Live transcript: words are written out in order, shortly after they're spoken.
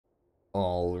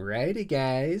Alrighty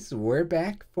guys, we're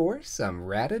back for some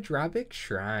Ratadrabik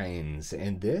Shrines,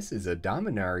 and this is a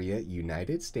Dominaria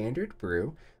United Standard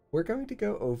Brew. We're going to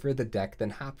go over the deck,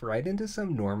 then hop right into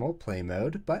some normal play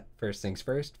mode, but first things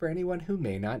first, for anyone who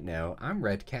may not know, I'm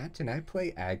Redcat and I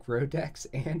play aggro decks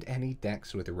and any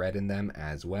decks with red in them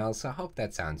as well, so I hope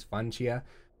that sounds fun to you.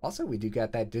 Also, we do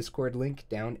got that Discord link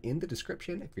down in the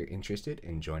description if you're interested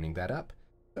in joining that up.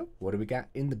 So what do we got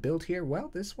in the build here? Well,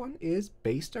 this one is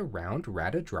based around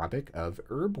Ratadrabik of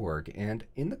Urborg, and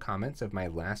in the comments of my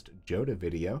last Jodah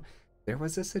video, there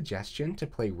was a suggestion to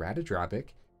play Ratadrabik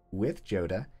with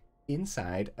Jodah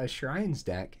inside a Shrines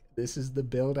deck. This is the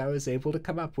build I was able to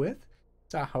come up with,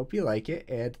 so I hope you like it,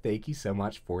 and thank you so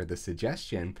much for the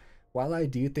suggestion. While I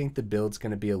do think the build's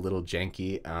going to be a little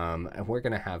janky, we're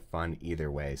going to have fun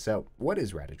either way. So, what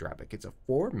is Ratadrabik? It's a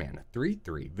 4-mana,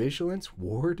 3/3, Vigilance,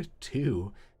 Ward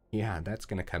 2. Yeah, that's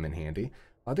going to come in handy.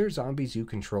 Other zombies you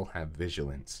control have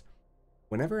Vigilance.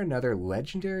 Whenever another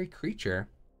legendary creature,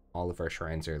 all of our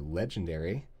shrines are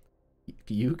legendary,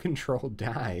 you control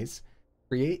dies,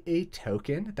 create a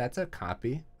token that's a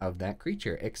copy of that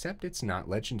creature, except it's not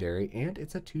legendary, and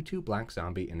it's a 2/2 black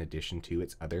zombie in addition to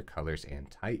its other colors and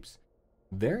types.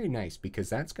 Very nice, because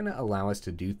that's going to allow us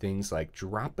to do things like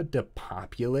drop a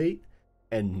Depopulate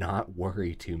and not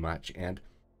worry too much. And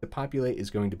Depopulate is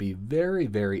going to be very,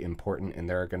 very important, and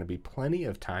there are going to be plenty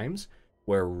of times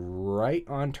where right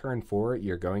on turn 4,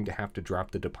 you're going to have to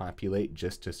drop the Depopulate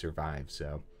just to survive.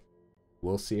 So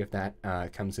we'll see if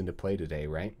that comes into play today,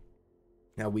 right?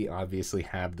 Now, we obviously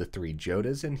have the 3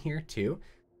 Jodahs in here too.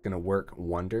 It's going to work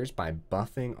wonders by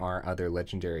buffing our other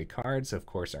legendary cards, of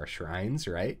course, our shrines,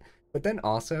 right? But then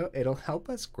also, it'll help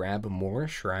us grab more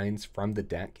shrines from the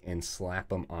deck and slap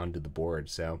them onto the board.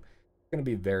 So it's going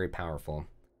to be very powerful.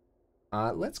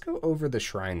 Let's go over the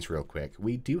shrines real quick.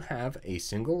 We do have a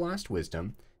single Lost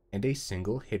Wisdom and a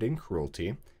single Hidden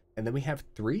Cruelty. And then we have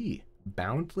 3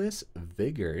 Boundless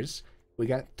Vigors. We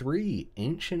got 3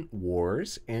 Ancient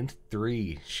Wars and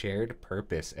 3 Shared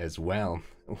Purpose as well.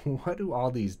 What do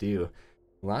all these do?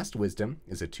 Lost Wisdom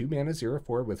is a 2-mana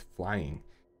 0/4 with flying.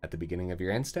 At the beginning of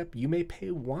your end step, you may pay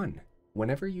 1.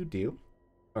 Whenever you do,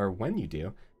 or when you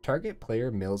do, target player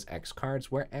mills X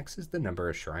cards, where X is the number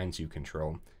of shrines you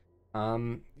control.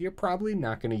 You're probably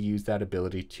not going to use that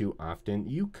ability too often.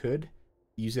 You could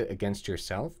use it against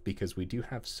yourself, because we do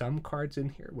have some cards in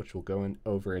here, which we'll go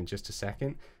over in just a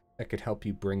second, that could help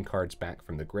you bring cards back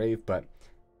from the grave, but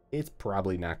it's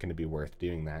probably not going to be worth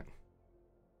doing that.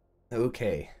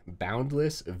 Okay,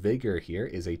 Boundless Vigor here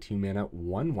is a 2-mana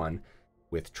 1/1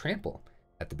 with Trample.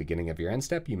 At the beginning of your end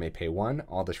step, you may pay 1.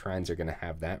 All the shrines are going to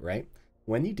have that, right?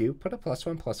 When you do, put a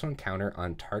 +1/+1 counter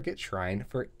on target shrine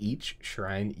for each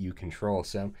shrine you control.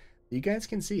 So you guys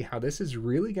can see how this is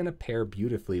really going to pair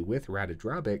beautifully with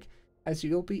Ratadrabik, as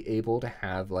you'll be able to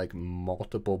have like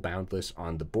multiple Boundless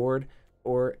on the board,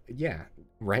 or yeah,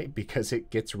 right, because it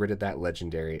gets rid of that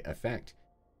legendary effect.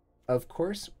 Of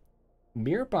course,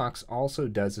 Mirror Box also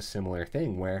does a similar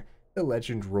thing where the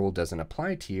legend rule doesn't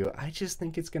apply to you. I just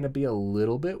think it's going to be a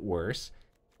little bit worse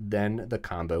than the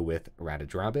combo with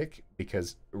Ratadrabik,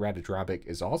 because Ratadrabik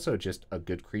is also just a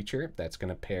good creature that's going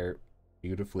to pair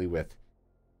beautifully with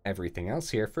everything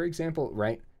else here. For example,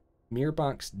 right, Mirror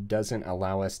Box doesn't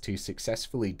allow us to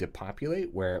successfully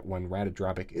depopulate, where when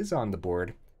Ratadrabik is on the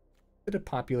board, the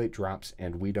depopulate drops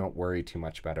and we don't worry too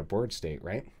much about our board state,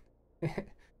 right?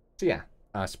 So yeah,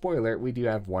 spoiler, we do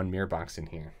have 1 Mirror Box in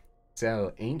here.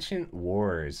 So, Ancient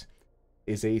Wars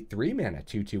is a 3-mana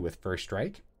 2/2 with First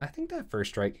Strike. I think that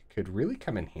First Strike could really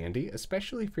come in handy,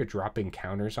 especially if you're dropping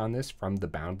counters on this from the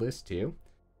Boundless too.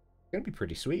 It's going to be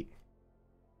pretty sweet.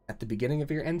 At the beginning of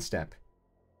your end step,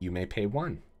 you may pay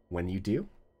 1. When you do,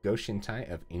 Go-Shintai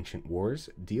of Ancient Wars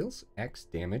deals X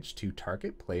damage to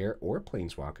target player or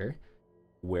planeswalker,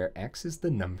 where X is the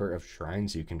number of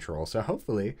shrines you control. So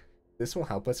hopefully, this will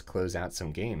help us close out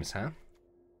some games, huh?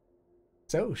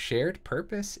 So, Shared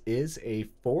Purpose is a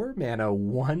 4-mana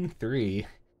 1/3,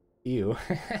 ew,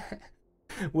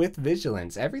 with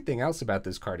Vigilance. Everything else about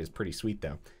this card is pretty sweet,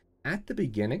 though. At the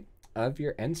beginning of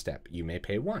your end step, you may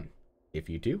pay 1. If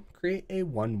you do, create a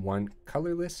 1/1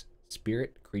 colorless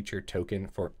spirit creature token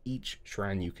for each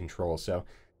shrine you control. So,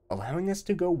 allowing us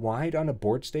to go wide on a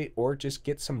board state or just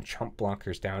get some chump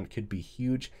blockers down could be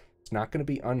huge. It's not going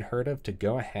to be unheard of to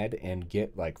go ahead and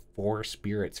get like 4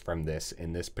 spirits from this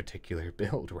in this particular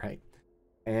build, right?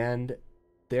 And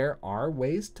there are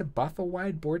ways to buff a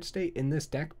wide board state in this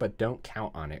deck, but don't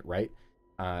count on it, right?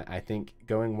 I think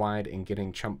going wide and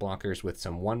getting chump blockers with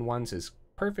some 1/1s is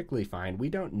perfectly fine. We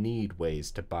don't need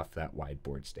ways to buff that wide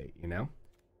board state, you know?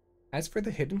 As for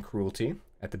the Hidden Cruelty,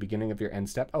 at the beginning of your end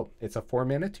step, oh, it's a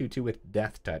 4-mana 2/2 with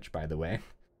Death Touch, by the way.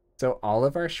 So all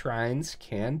of our shrines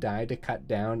can die to cut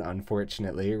down,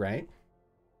 unfortunately, right?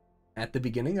 At the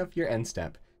beginning of your end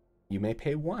step, you may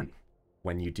pay 1.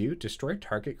 When you do, destroy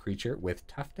target creature with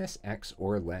toughness X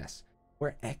or less,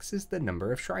 where X is the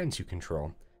number of shrines you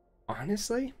control.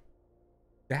 Honestly,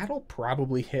 that'll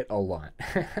probably hit a lot.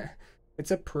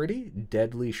 It's a pretty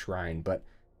deadly shrine, but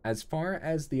as far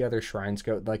as the other shrines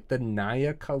go, like the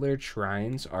Naya colored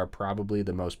shrines are probably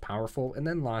the most powerful, and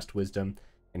then Lost Wisdom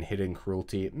and Hidden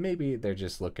Cruelty, maybe they're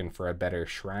just looking for a better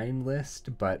shrine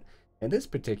list, but in this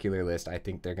particular list, I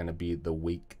think they're going to be the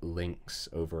weak links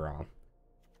overall.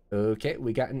 Okay,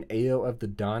 we got an AO of the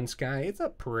Dawn Sky. It's a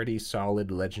pretty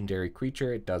solid legendary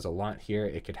creature. It does a lot here.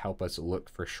 It could help us look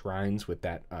for shrines with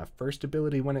that first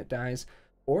ability when it dies,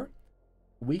 or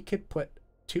we could put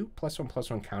 2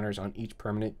 +1/+1 counters on each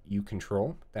permanent you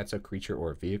control. That's a creature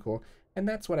or a vehicle, and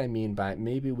that's what I mean by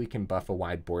maybe we can buff a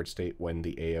wide board state when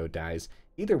the AO dies.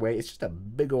 Either way, it's just a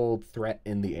big old threat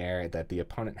in the air that the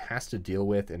opponent has to deal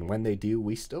with, and when they do,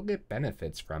 we still get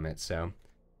benefits from it. So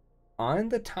on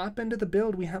the top end of the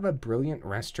build, we have a Brilliant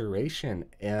Restoration.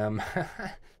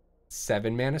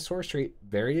 7 mana sorcery,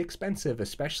 very expensive,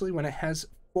 especially when it has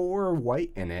 4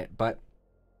 white in it, but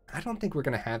I don't think we're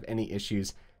going to have any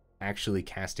issues actually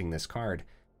casting this card.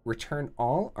 Return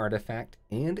all artifact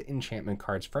and enchantment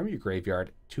cards from your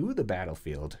graveyard to the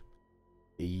battlefield.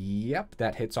 Yep,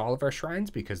 that hits all of our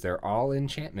shrines because they're all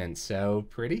enchantments, so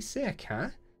pretty sick, huh?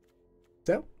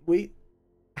 So we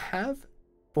have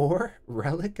 4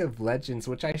 Relic of Legends,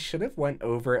 which I should have went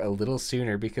over a little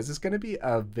sooner because it's going to be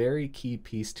a very key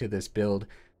piece to this build.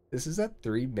 This is a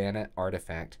 3-mana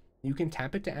artifact. You can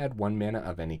tap it to add 1 mana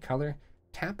of any color,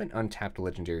 tap an untapped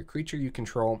legendary creature you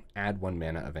control, add 1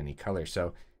 mana of any color.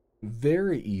 So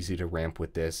very easy to ramp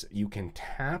with this. You can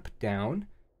tap down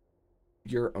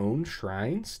your own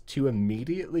shrines to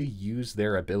immediately use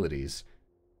their abilities.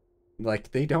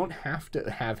 Like, they don't have to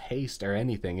have haste or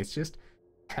anything. It's just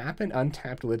tap an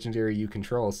untapped legendary you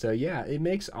control. So yeah, it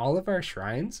makes all of our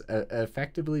shrines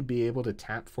effectively be able to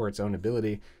tap for its own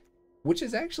ability, which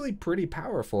is actually pretty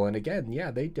powerful. And again, yeah,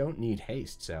 they don't need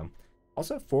haste. So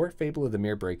also 4 Fable of the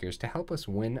Mirror Breakers to help us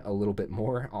win a little bit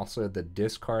more. Also, the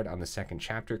discard on the second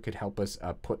chapter could help us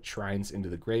put shrines into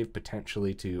the grave,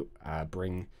 potentially to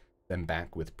bring them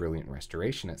back with Brilliant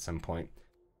Restoration at some point.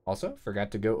 Also, forgot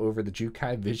to go over the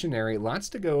Jukai Visionary. Lots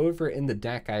to go over in the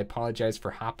deck. I apologize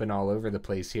for hopping all over the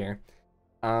place here.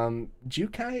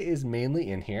 Jukai is mainly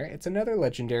in here. It's another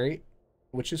legendary,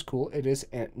 which is cool. It is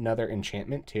another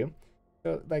enchantment too.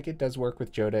 So, like, it does work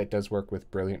with Jodah. It does work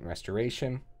with Brilliant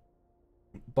Restoration.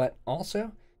 But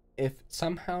also, if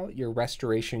somehow your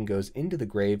restoration goes into the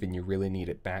grave and you really need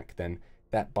it back, then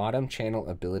that bottom channel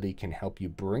ability can help you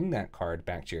bring that card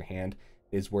back to your hand.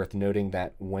 It is worth noting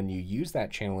that when you use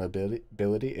that channel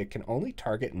ability, it can only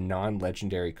target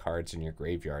non-legendary cards in your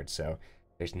graveyard. So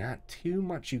there's not too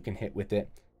much you can hit with it,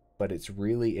 but it's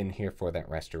really in here for that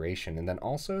restoration. And then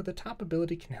also the top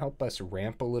ability can help us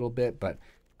ramp a little bit, but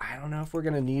I don't know if we're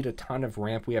going to need a ton of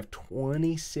ramp. We have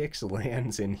 26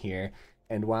 lands in here.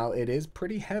 And while it is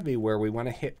pretty heavy where we want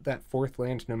to hit that 4th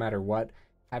land no matter what,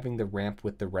 having the ramp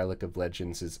with the Relic of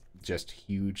Legends is just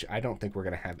huge. I don't think we're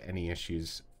going to have any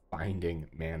issues finding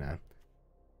mana.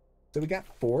 So we got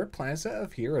 4 Plaza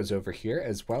of Heroes over here,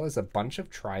 as well as a bunch of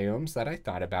triomes that I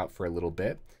thought about for a little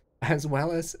bit, as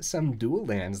well as some dual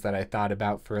lands that I thought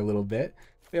about for a little bit.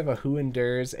 We have a Who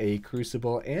Endures, a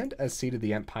Crucible, and a Seat of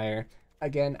the Empire.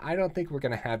 Again, I don't think we're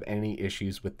going to have any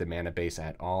issues with the mana base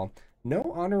at all.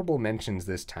 No honorable mentions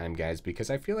this time, guys,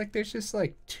 because I feel like there's just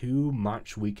like too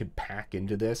much we could pack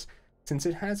into this. Since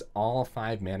it has all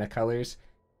 5 mana colors,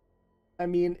 I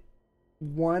mean,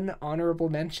 one honorable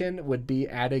mention would be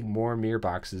adding more mirror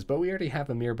boxes, but we already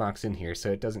have a mirror box in here,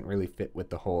 so it doesn't really fit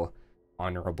with the whole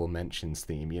honorable mentions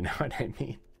theme, you know what I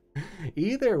mean?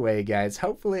 Either way, guys,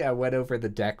 hopefully I went over the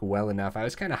deck well enough. I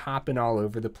was kind of hopping all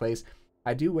over the place.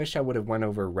 I do wish I would have went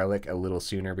over Relic a little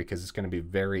sooner because it's going to be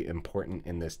very important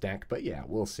in this deck, but yeah,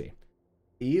 we'll see.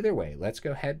 Either way, let's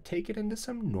go ahead, take it into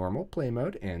some normal play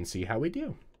mode and see how we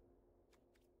do.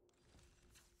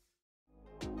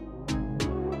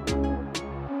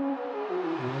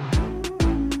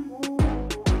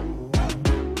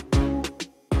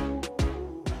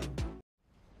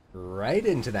 Right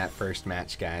into that first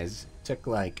match, guys. Took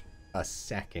like a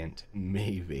second,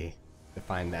 maybe, to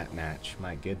find that match.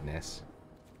 My goodness.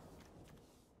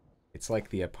 It's like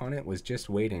the opponent was just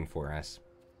waiting for us.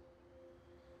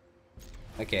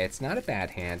 Okay, it's not a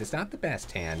bad hand. It's not the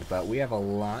best hand, but we have a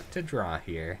lot to draw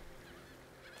here.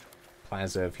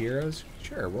 Plaza of Heroes?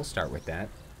 Sure, we'll start with that.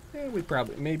 We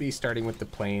probably, maybe starting with the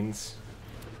plains.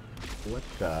 What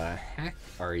the heck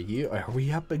are you? Are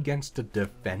we up against a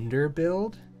defender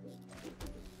build?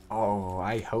 Oh,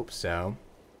 I hope so.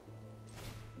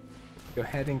 Go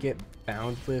ahead and get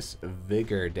Boundless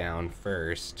Vigor down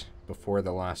first before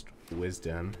the Lost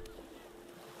Wisdom.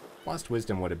 Lost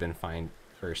Wisdom would have been fine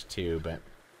first too, but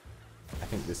I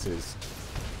think this is...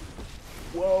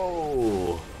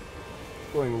 Whoa!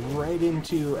 Going right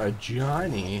into a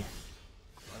Johnny.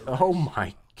 Oh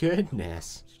my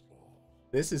goodness.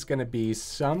 This is going to be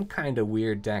some kind of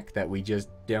weird deck that we just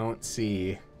don't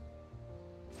see.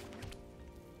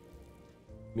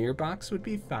 Mirror Box would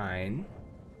be fine.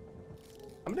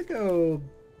 I'm going to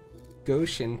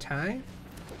Go-Shintai.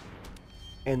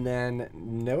 And then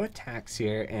no attacks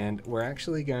here, and we're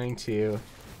actually going to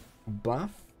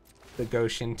buff the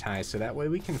Go-Shintai so that way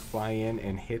we can fly in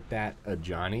and hit that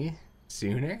Ajani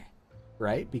sooner,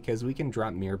 right? Because we can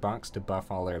drop Mirror Box to buff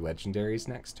all our legendaries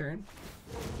next turn.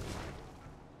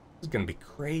 This is gonna be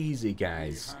crazy,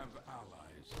 guys.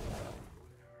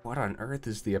 What on earth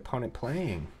is the opponent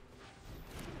playing?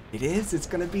 It's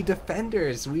gonna be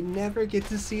defenders. We never get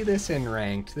to see this in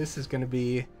ranked. This is gonna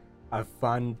be a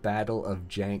fun battle of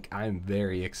Jank. I'm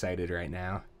very excited right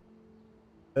now.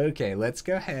 Okay, let's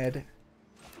go ahead.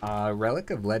 Relic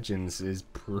of Legends is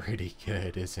pretty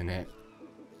good, isn't it?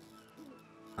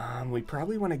 We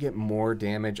probably want to get more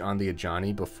damage on the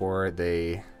Ajani before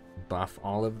they buff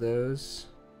all of those.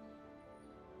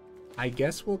 I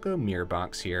guess we'll go Mirror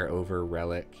Box here over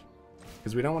Relic,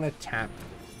 because we don't want to tap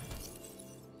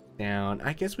down.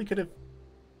 I guess we could have...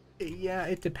 Yeah,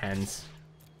 it depends.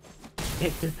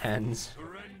 It depends.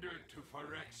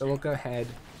 So we'll go ahead,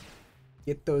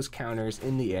 get those counters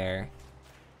in the air.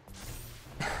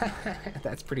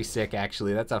 That's pretty sick,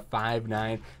 actually. That's a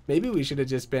 5-9. Maybe we should have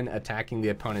just been attacking the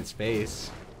opponent's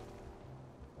face.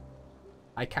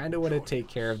 I kind of want to take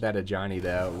care of that Ajani,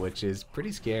 though, which is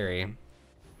pretty scary.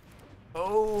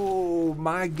 Oh,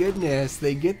 my goodness.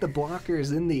 They get the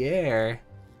blockers in the air.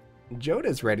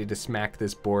 Jodah's ready to smack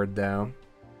this board, though.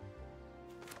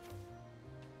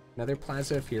 Another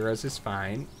Plaza of Heroes is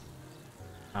fine.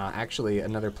 Actually,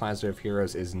 another Plaza of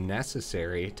Heroes is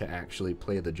necessary to actually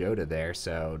play the Jodah there,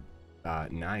 so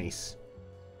nice.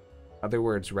 Other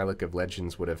words, Relic of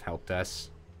Legends would have helped us.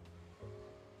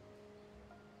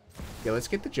 Yeah, let's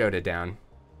get the Jodah down.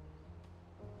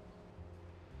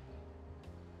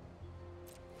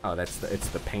 Oh, it's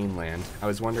the Painland. I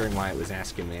was wondering why it was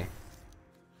asking me.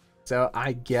 So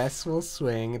I guess we'll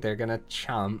swing. They're gonna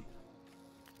chump.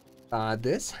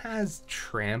 This has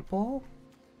Trample.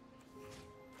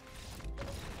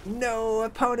 No,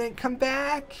 opponent, come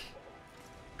back!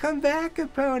 Come back,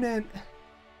 opponent!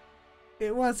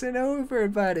 It wasn't over,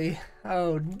 buddy.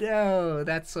 Oh no,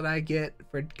 that's what I get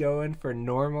for going for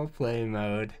normal play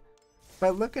mode.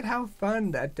 But look at how fun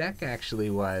that deck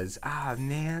actually was. Ah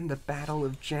man, the Battle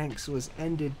of Janks was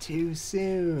ended too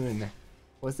soon.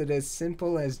 Was it as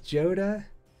simple as Jodah?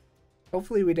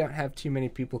 Hopefully we don't have too many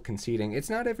people conceding. It's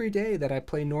not every day that I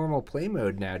play normal play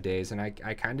mode nowadays, and I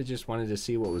kind of just wanted to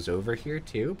see what was over here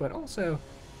too, but also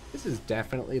this is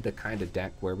definitely the kind of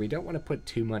deck where we don't want to put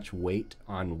too much weight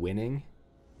on winning,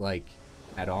 like,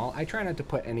 at all. I try not to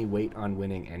put any weight on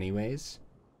winning anyways,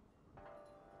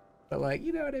 but like,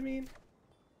 you know what I mean?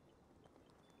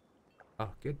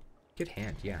 Oh, good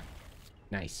hand, yeah.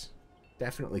 Nice.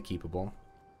 Definitely keepable.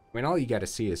 I mean, all you gotta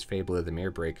see is Fable of the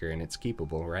Mirror Breaker and it's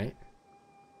keepable, right?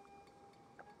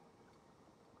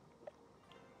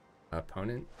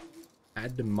 Opponent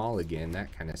had to mulligan.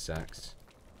 That kind of sucks.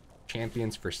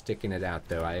 Champions for sticking it out,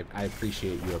 though. I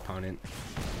appreciate you, opponent.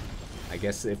 I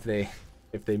guess if they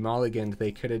mulliganed,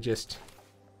 they could have just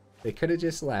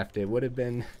left. It would have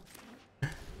been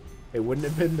it wouldn't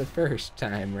have been the first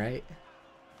time, right?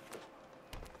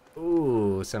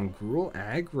 Ooh, some Gruul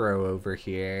aggro over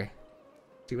here.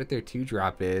 See what their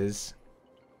 2-drop is.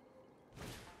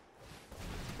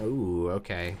 Ooh,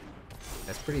 okay.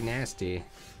 That's pretty nasty.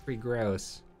 Pretty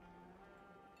gross.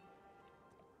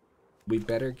 We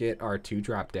better get our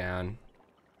 2-drop down.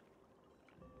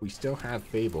 We still have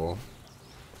Fable,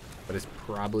 but it's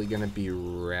probably gonna be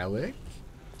Relic.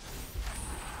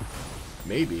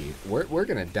 Maybe. We're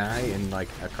gonna die in like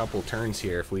a couple turns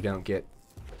here if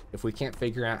we can't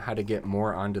figure out how to get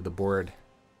more onto the board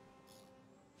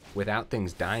without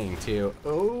things dying too.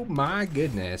 Oh my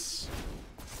goodness.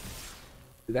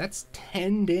 That's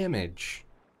 10 damage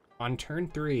on turn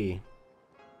 3.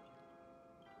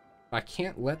 I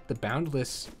can't let the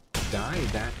Boundless die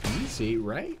that easy,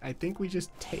 right? I think we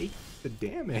just take the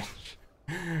damage.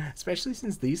 Especially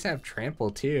since these have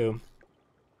Trample too.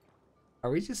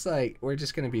 Are we just like, we're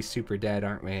just gonna be super dead,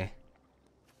 aren't we?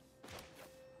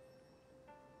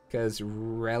 because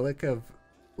Relic of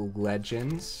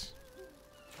Legends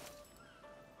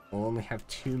will only have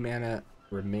 2 mana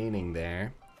remaining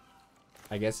there.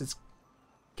 I guess it's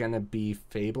gonna be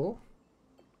Fable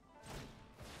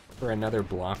for another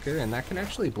blocker, and that can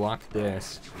actually block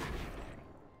this.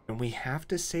 And we have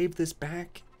to save this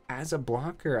back as a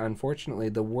blocker, unfortunately.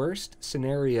 The worst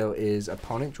scenario is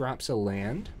opponent drops a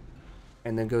land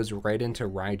and then goes right into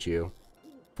Raiju.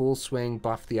 Full swing,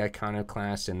 buff the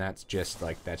Iconoclast, and that's just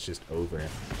like, that's just over.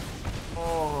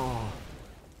 Oh,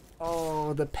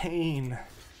 oh, the pain,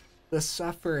 the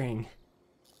suffering.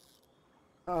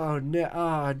 Oh no,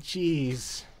 oh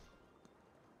jeez.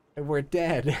 We're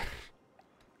dead.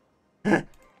 And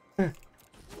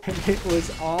it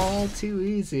was all too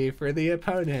easy for the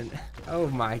opponent. Oh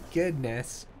my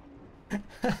goodness.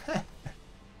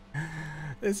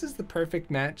 This is the perfect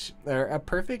match, or a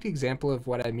perfect example of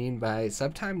what I mean by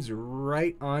sometimes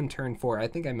right on turn 4. I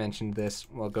think I mentioned this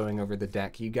while going over the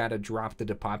deck. You gotta drop the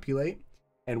Depopulate,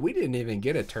 and we didn't even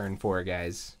get a turn 4,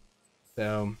 guys.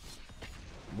 So,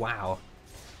 wow.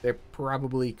 There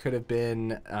probably could have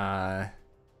been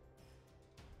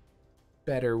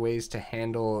better ways to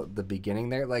handle the beginning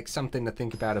there. Like, something to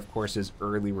think about, of course, is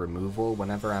early removal.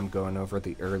 Whenever I'm going over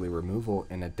the early removal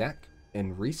in a deck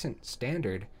in recent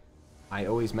standard, I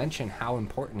always mention how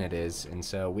important it is, and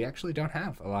so we actually don't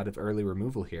have a lot of early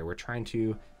removal here. We're trying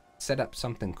to set up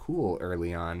something cool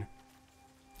early on.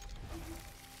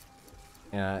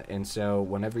 And so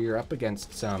whenever you're up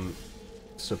against some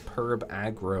superb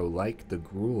aggro like the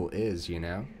Gruul is, you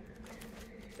know,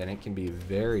 then it can be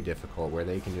very difficult where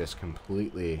they can just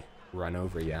completely run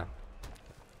over you.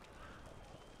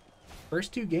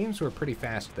 First 2 games were pretty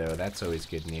fast, though. That's always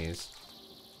good news.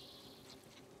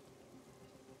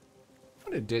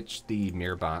 To ditch the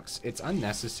mirror box. It's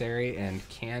unnecessary and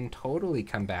can totally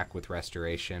come back with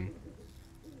restoration.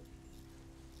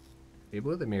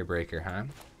 Fable of the Mirror Breaker, huh?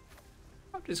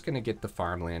 I'm just gonna get the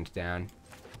farmland down.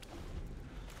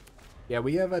 Yeah,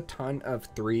 we have a ton of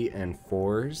 3 and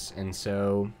 4s, and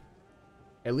so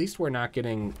at least we're not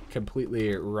getting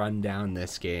completely run down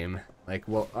this game. Like,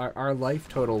 well, our life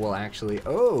total will actually...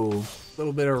 Oh, a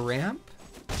little bit of ramp.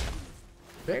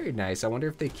 Very nice. I wonder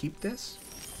if they keep this.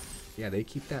 Yeah, they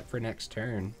keep that for next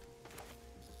turn.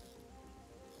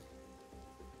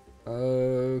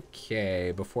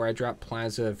 Okay, before I drop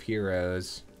Plaza of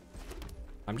Heroes,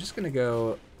 I'm just gonna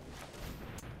go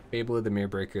Fable of the Mirror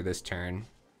Breaker this turn.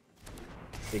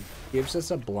 It gives us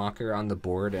a blocker on the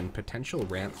board and potential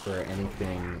ramp for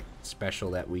anything special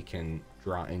that we can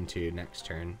draw into next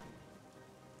turn.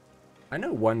 I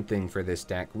know one thing for this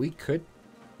deck. We could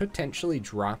potentially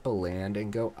drop a land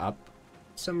and go up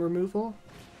some removal.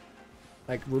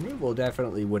 Like, removal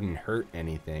definitely wouldn't hurt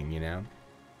anything, you know?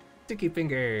 Sticky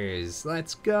Fingers,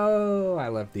 let's go! I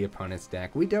love the opponent's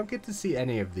deck. We don't get to see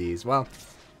any of these. Well,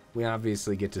 we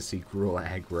obviously get to see Gruul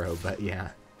aggro, but yeah.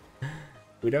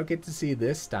 We don't get to see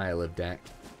this style of deck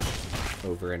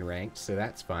over in ranked, so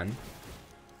that's fun.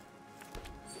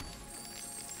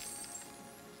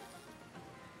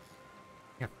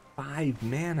 Yeah, 5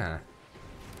 mana.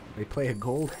 They play a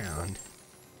Gold Hound.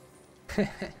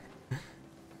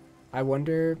 I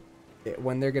wonder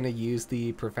when they're going to use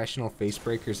the Professional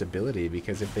Facebreaker's ability,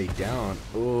 because if they don't...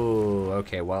 Oh,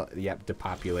 okay, well, yep,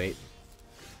 Depopulate.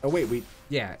 Oh, wait,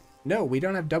 yeah. No, we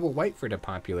don't have double white for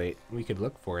Depopulate. We could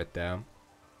look for it, though.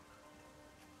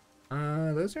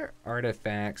 Those are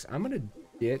artifacts. I'm going to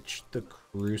ditch the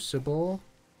Crucible.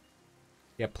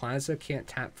 Yeah, Plaza can't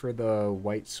tap for the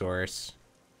white source.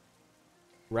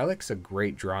 Relic's a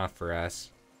great draw for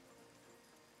us.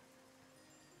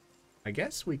 I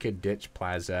guess we could ditch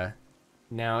Plaza.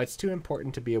 Now, it's too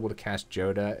important to be able to cast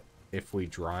Jodah if we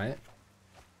draw it.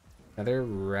 Another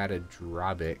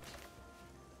Ratadrabik.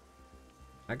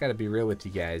 I gotta be real with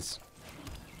you guys.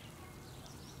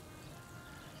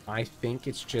 I think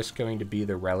it's just going to be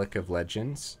the Relic of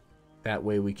Legends. That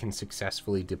way we can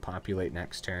successfully depopulate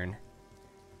next turn.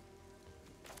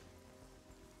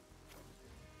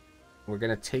 We're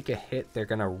gonna take a hit. They're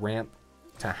gonna ramp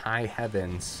to high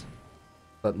heavens.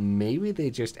 But maybe they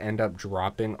just end up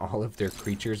dropping all of their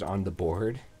creatures on the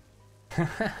board.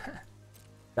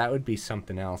 That would be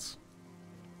something else.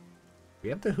 We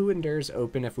have the Who Endures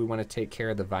open if we want to take care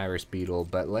of the Virus Beetle,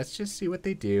 but let's just see what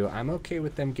they do. I'm okay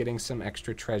with them getting some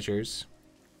extra treasures.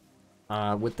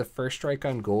 With the first strike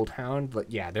on Gold Hound, but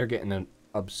yeah, they're getting an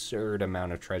absurd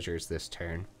amount of treasures this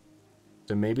turn.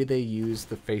 So maybe they use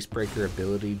the Facebreaker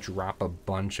ability, drop a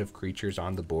bunch of creatures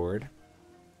on the board,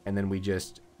 and then we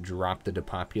just drop the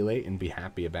Depopulate and be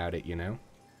happy about it, you know?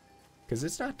 Because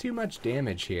it's not too much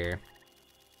damage here.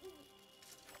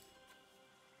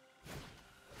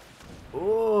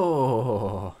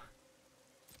 Oh.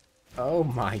 Oh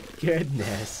my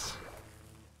goodness.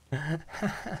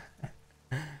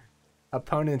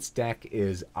 Opponent's deck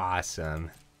is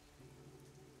awesome.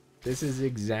 This is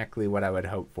exactly what I would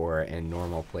hope for in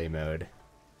normal play mode.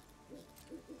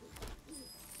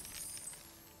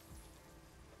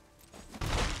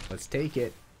 Let's take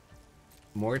it.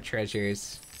 More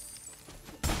treasures.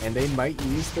 And they might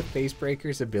use the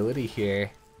Facebreaker's ability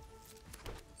here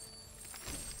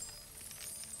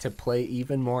to play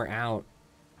even more out.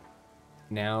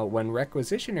 Now, when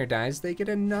Requisitioner dies, they get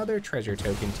another treasure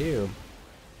token too.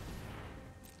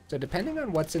 So depending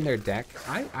on what's in their deck,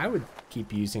 I would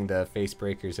keep using the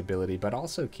Facebreaker's ability, but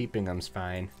also keeping them's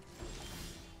fine.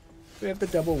 We have the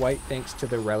double white thanks to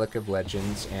the Relic of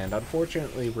Legends, and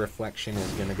unfortunately Reflection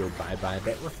is going to go bye-bye.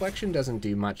 But Reflection doesn't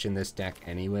do much in this deck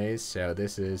anyways, so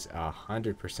this is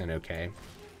 100% okay.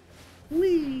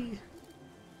 Whee!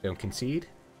 Don't concede.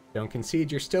 Don't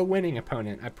concede. You're still winning,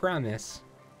 opponent. I promise.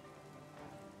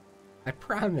 I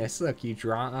promise. Look, you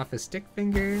draw off a Stick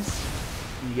Fingers.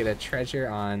 You get a treasure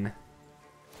on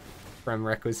from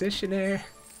Requisitioner.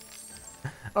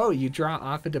 Oh, you draw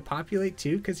off a Depopulate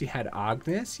too because you had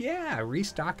Ognis? Yeah,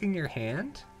 restocking your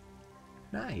hand.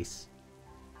 Nice.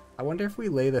 I wonder if we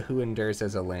lay the Who Endures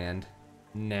as a land.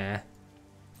 Nah.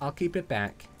 I'll keep it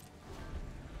back.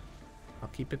 I'll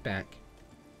keep it back.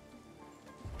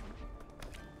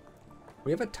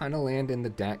 We have a ton of land in the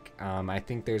deck. I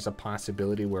think there's a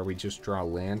possibility where we just draw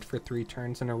land for 3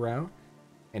 turns in a row.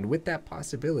 And with that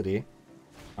possibility,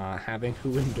 having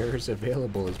Who Endures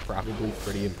available is probably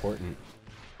pretty important.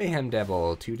 Mayhem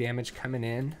Devil, 2 damage coming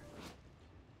in.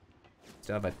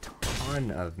 Still have a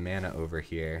ton of mana over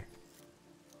here.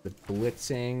 The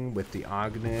Blitzing with the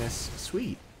Ognis.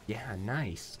 Sweet. Yeah,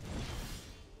 nice.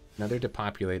 Another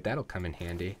Depopulate. That'll come in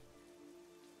handy.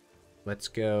 Let's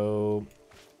go.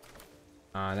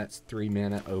 That's 3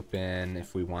 mana open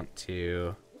if we want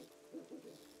to.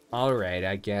 Alright,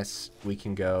 I guess we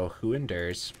can go Who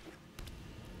Endures.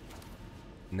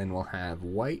 And then we'll have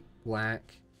white,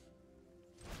 black.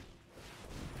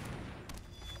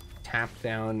 Tap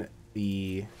down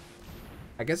the...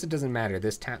 I guess it doesn't matter.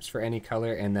 This taps for any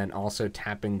color, and then also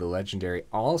tapping the legendary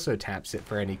also taps it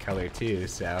for any color too,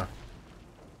 so...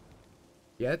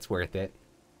 yeah, it's worth it.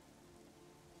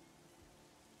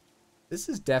 This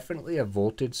is definitely a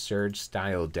Voltage Surge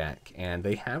style deck, and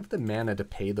they have the mana to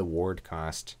pay the ward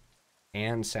cost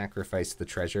and sacrifice the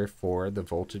treasure for the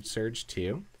Voltage Surge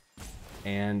too.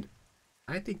 And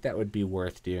I think that would be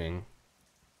worth doing.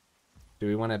 Do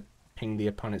we want to ping the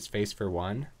opponent's face for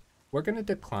 1? We're going to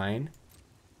decline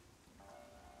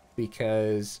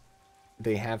because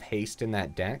they have haste in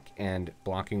that deck, and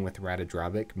blocking with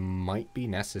Ratadrabik might be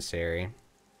necessary.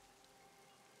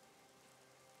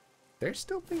 They're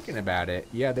still thinking about it.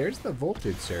 Yeah, there's the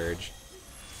Voltage Surge.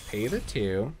 Pay the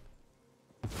 2.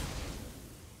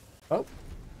 Oh.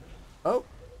 Oh.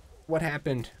 What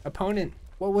happened? Opponent,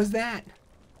 what was that?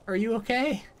 Are you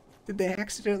okay? Did they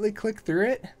accidentally click through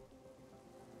it?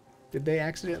 Did they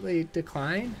accidentally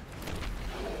decline?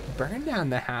 Burn down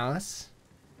the house.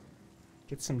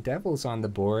 Get some devils on the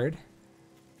board.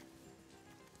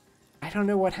 I don't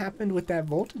know what happened with that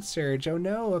Voltage Surge. Oh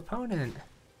no, opponent.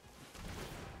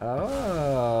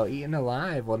 Oh, eaten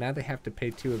alive. Well, now they have to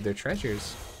pay 2 of their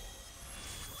treasures.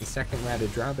 The second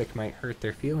Ratadrabik might hurt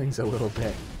their feelings a little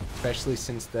bit, especially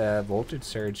since the Voltage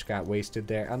Surge got wasted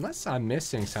there. Unless I'm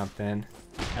missing something.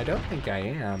 I don't think I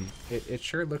am. It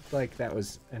sure looked like that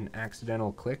was an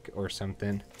accidental click or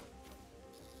something.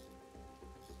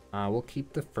 We'll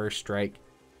keep the first strike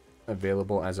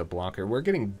available as a blocker. We're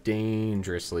getting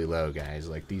dangerously low, guys.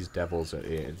 Like, these devils,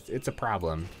 it's a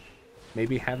problem.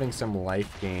 Maybe having some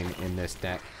life gain in this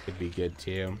deck could be good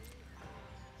too.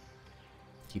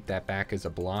 Keep that back as a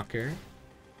blocker.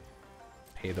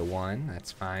 Pay the 1,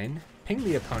 that's fine. Ping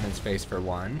the opponent's face for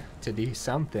 1 to do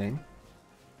something.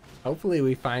 Hopefully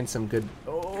we find some good...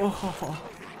 Oh!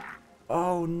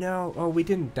 Oh no! Oh, we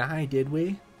didn't die, did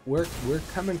we? We're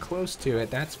coming close to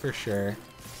it, that's for sure.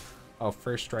 Oh,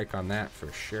 first strike on that for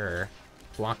sure.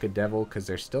 Block a devil because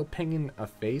they're still pinging a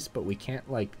face, but we can't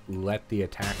like let the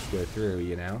attacks go through,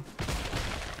 you know?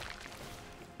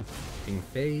 Ping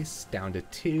face, down to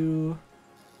 2.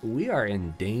 We are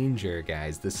in danger,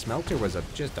 guys. The smelter was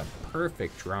just a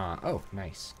perfect draw. Oh,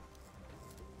 nice.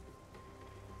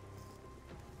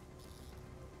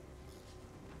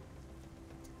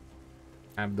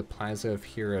 I have the Plaza of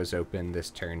Heroes open this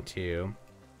turn too.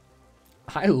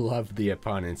 I love the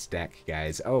opponent's deck,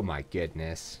 guys. Oh my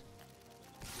goodness.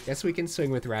 Guess we can swing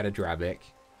with Ratadrabik.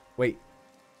 Wait,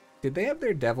 did they have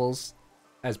their devils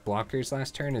as blockers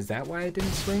last turn? Is that why I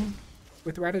didn't swing?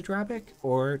 with Ratadrabik?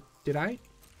 Or did I?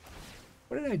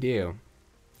 What did I do?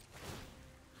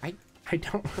 I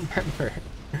don't remember.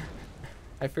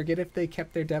 I forget if they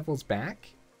kept their devils back.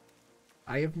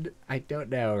 I don't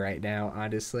know right now,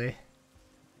 honestly.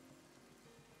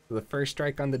 The first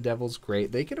strike on the devil's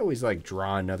great. They could always like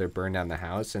draw another burn down the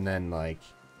house, and then like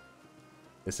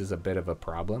this is a bit of a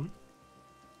problem.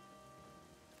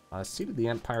 Seat of the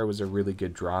Empire was a really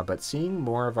good draw, but seeing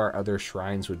more of our other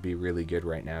shrines would be really good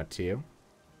right now too.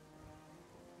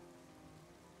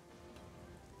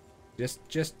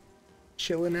 Just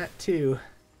chilling at 2.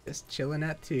 Just chilling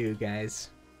at 2, guys.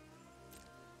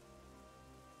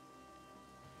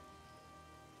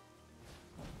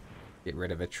 Get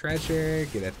rid of a treasure,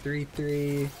 get a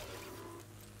 3/3.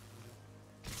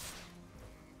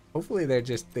 Hopefully they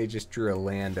just drew a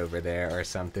land over there or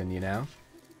something, you know?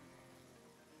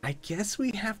 I guess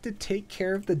we have to take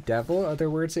care of the devil, other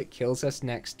words it kills us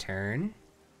next turn.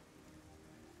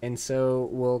 And so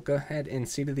we'll go ahead and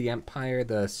Seat of the Empire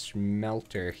the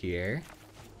smelter here.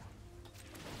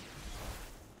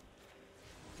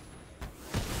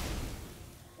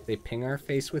 They ping our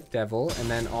face with devil, and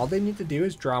then all they need to do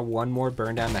is draw one more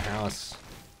burn down the house.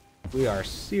 We are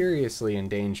seriously in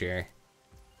danger.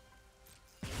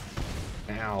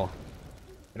 Ow.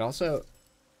 It also,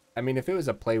 I mean, if it was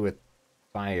a play with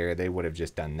fire, they would have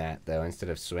just done that, though, instead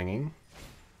of swinging.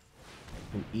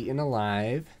 And eaten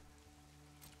alive.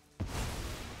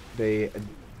 They...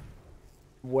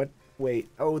 What? Wait.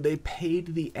 Oh, they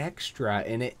paid the extra,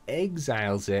 and it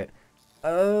exiles it.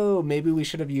 Oh, maybe we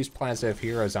should have used Plaza of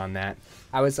Heroes on that.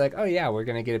 I was like, oh yeah, we're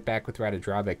going to get it back with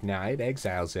Ratadrabik. Nah, it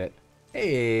exiles it.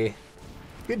 Hey,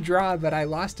 good draw, but I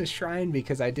lost a shrine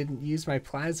because I didn't use my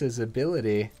Plaza's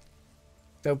ability.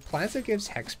 So Plaza gives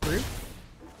hexproof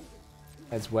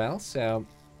as well, so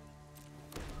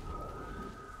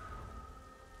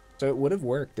it would have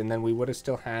worked, and then we would have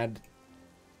still had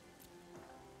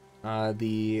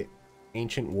the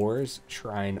Ancient Wars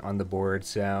shrine on the board,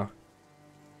 so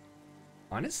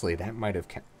honestly, that might have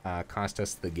cost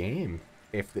us the game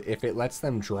if it lets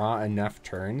them draw enough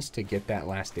turns to get that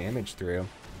last damage through.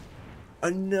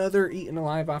 Another eaten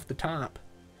alive off the top.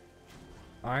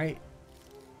 All right.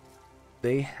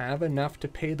 They have enough to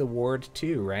pay the ward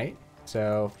too, right?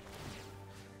 So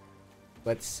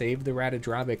let's save the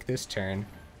Ratadrabik this turn.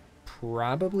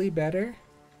 Probably better.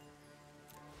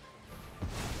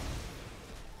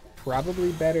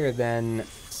 Probably better than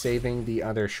saving the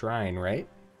other shrine, right?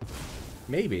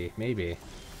 Maybe, maybe.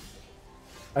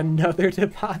 Another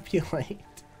Depopulate.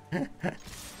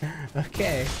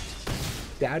 Okay.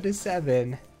 Down to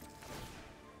 7.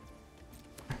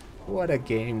 What a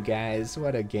game, guys.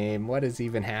 What a game. What is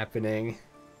even happening?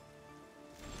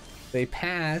 They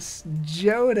pass.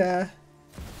 Jodah.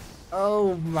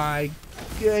 Oh my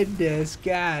goodness,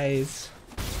 guys.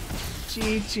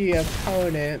 GG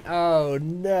opponent. Oh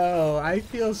no. I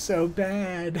feel so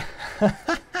bad.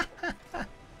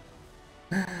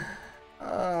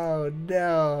 Oh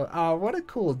no. Oh, what a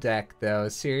cool deck though.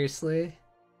 Seriously.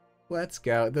 Let's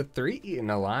go. The 3 eaten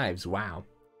alives. Wow.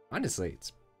 Honestly,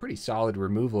 it's pretty solid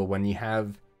removal when you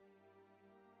have...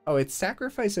 Oh, it's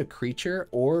sacrifice a creature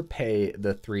or pay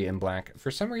the 3 in black.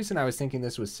 For some reason, I was thinking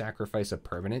this was sacrifice a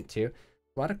permanent too.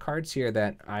 A lot of cards here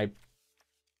that I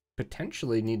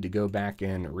potentially need to go back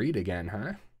and read again,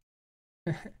 huh?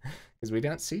 Because we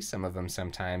don't see some of them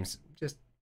sometimes. Just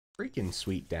freaking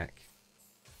sweet deck.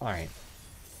 All right.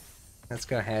 Let's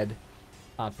go ahead.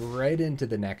 Hop right into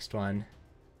the next one.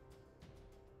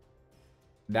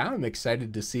 Now I'm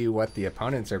excited to see what the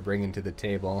opponents are bringing to the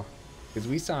table, because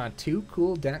we saw 2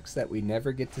 cool decks that we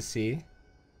never get to see,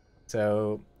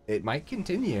 so it might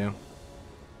continue.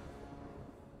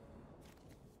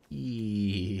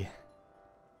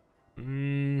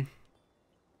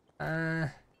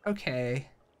 Okay.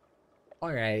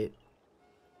 Alright.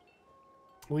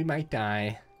 We might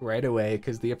die right away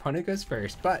because the opponent goes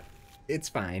first, but it's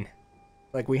fine.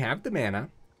 Like, we have the mana,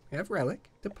 we have Relic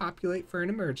to populate for an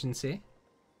emergency.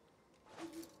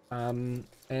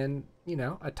 And, you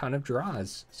know, a ton of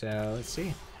draws. So, let's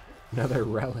see. Another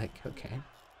Relic, okay.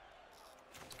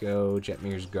 Let's go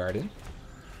Jetmir's Garden.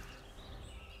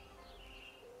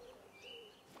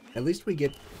 At least we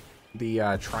get the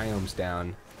Triomes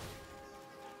down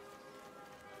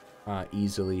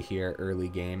easily here early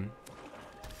game.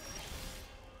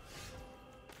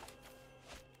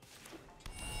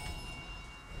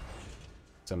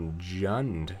 Some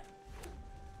Jund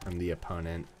from the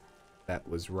opponent that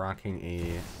was rocking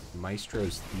a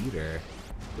Maestro's Theater.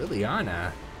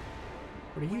 Liliana,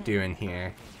 what are you doing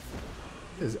here?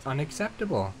 This is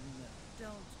unacceptable.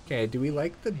 Okay, do we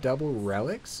like the double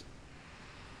relics?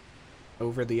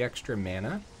 over the extra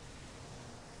mana.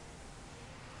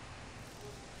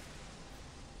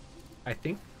 I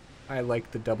think I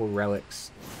like the double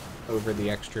relics over the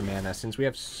extra mana since we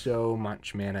have so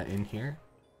much mana in here.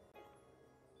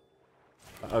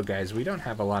 Oh guys, we don't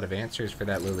have a lot of answers for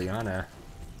that Liliana.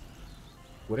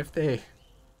 What if they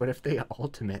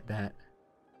ultimate that?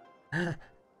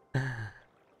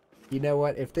 You know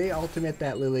what? If they ultimate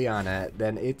that Liliana,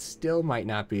 then it still might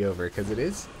not be over because it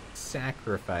is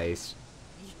sacrifice.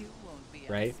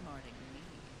 Right?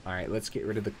 Alright, let's get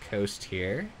rid of the coast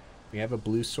here. We have a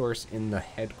blue source in the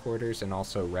headquarters and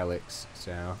also relics,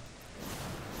 so...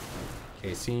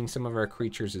 Okay, seeing some of our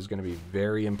creatures is going to be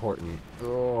very important.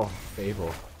 Oh,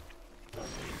 Fable.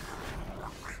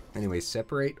 Anyways,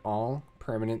 separate all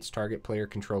permanents target player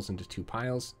controls into 2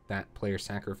 piles. That player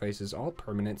sacrifices all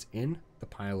permanents in the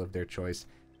pile of their choice.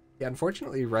 Yeah,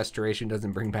 unfortunately, Restoration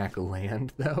doesn't bring back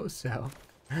land, though, so...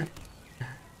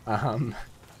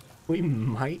 we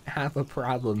might have a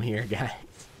problem here, guys.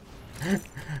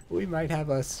 We might have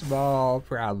a small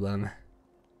problem.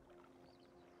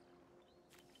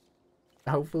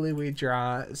 Hopefully we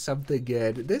draw something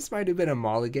good. This might have been a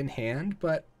mulligan hand,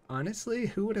 but honestly,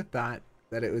 who would have thought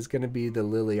that it was going to be the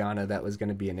Liliana that was going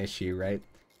to be an issue, right?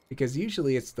 Because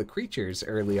usually it's the creatures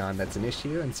early on that's an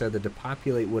issue, and so the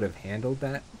Depopulate would have handled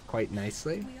that quite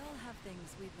nicely. We all have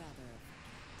things we'd rather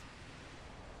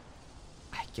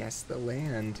I guess the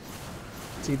land.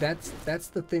 See, that's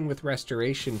the thing with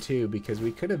Restoration too, because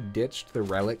we could have ditched the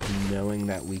relic knowing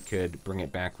that we could bring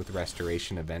it back with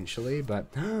Restoration eventually, but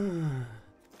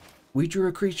we drew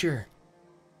a creature.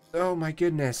 Oh my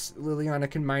goodness, Liliana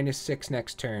can -6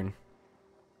 next turn.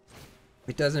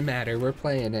 It doesn't matter, we're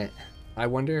playing it. I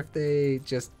wonder if they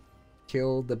just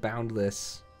kill the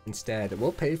Boundless instead.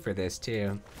 We'll pay for this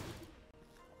too.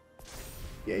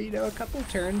 Yeah, you know, a couple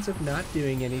turns of not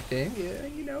doing anything. Yeah,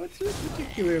 you know, it's not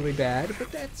particularly bad,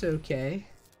 but that's okay.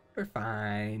 We're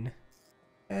fine.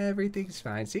 Everything's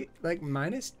fine. See, like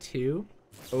 -2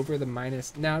 over the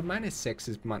minus... Now, -6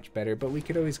 is much better, but we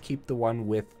could always keep the one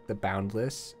with the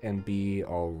Boundless and be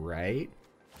alright.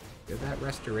 Get that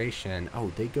Restoration.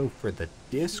 Oh, they go for the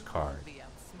discard.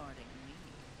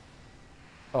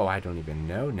 Oh, I don't even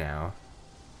know now.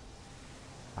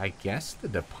 I guess the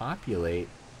Depopulate...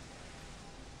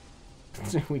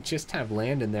 We just have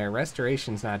land in there.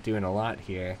 Restoration's not doing a lot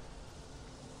here.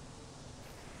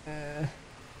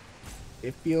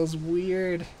 It feels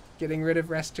weird getting rid of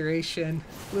Restoration.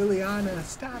 Liliana,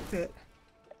 stop it.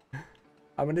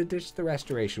 I'm gonna ditch the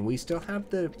Restoration. We still have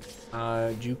the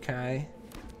Jukai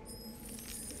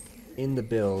in the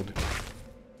build.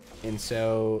 And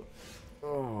so...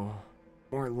 Oh,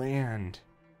 more land.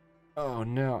 Oh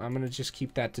no, I'm gonna just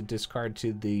keep that to discard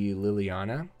to the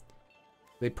Liliana.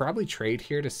 They probably trade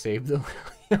here to save the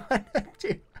Liliana,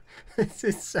 dude.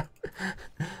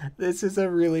 This is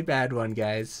a really bad one,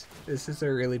 guys. This is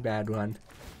a really bad one.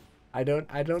 I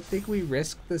don't think we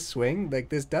risk the swing. Like,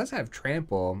 this does have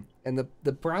trample, and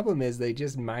the problem is they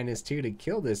just -2 to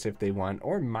kill this if they want,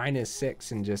 or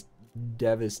 -6 and just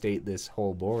devastate this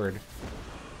whole board.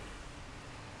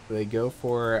 So they go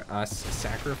for us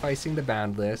sacrificing the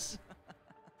Boundless.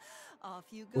 Off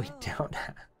you go.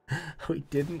 We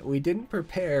didn't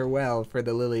prepare well for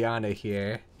the Liliana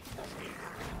here.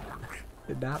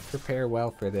 Did not prepare well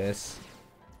for this.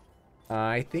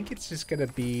 I think it's just gonna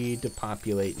be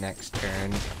Depopulate next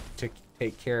turn to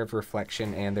take care of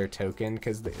Reflection and their token,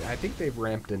 because I think they've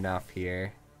ramped enough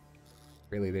here.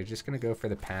 Really, they're just gonna go for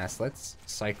the pass. Let's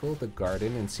cycle the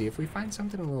garden and see if we find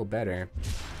something a little better.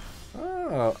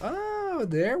 Oh,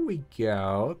 there we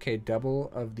go. Okay, double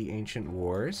of the Ancient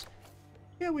Wars.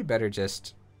 Yeah, we better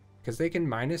just... Because they can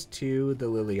 -2 the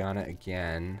Liliana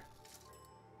again.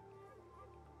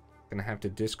 Gonna have to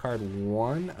discard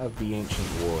one of the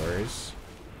Ancient Wars.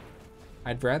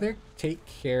 I'd rather take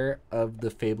care of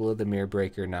the Fable of the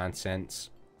Mirrorbreaker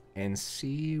nonsense and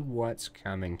see what's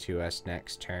coming to us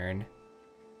next turn.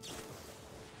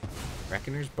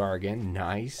 Reckoner's Bargain,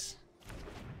 nice.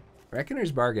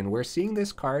 Reckoner's Bargain, we're seeing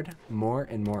this card more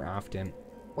and more often.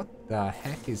 What the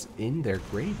heck is in their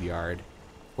graveyard?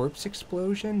 Corpse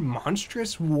Explosion?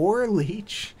 Monstrous War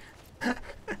Leech?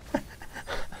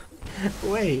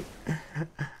 Wait,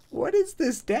 what is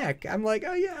this deck? I'm like,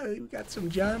 oh yeah, we got some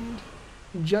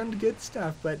Jund good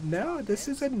stuff, but no, this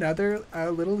is another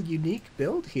little unique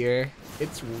build here.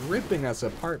 It's ripping us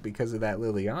apart because of that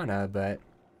Liliana, but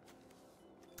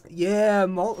yeah,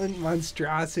 Molten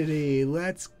Monstrosity,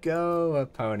 let's go,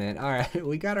 opponent. All right,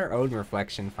 we got our own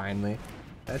Reflection finally.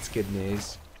 That's good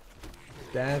news.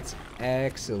 That's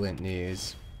excellent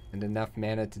news. And enough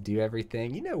mana to do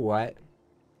everything. You know what?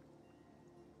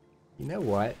 You know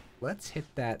what? let's hit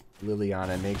that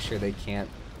Liliana, make sure they can't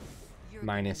You're -6.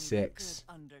 gonna need a good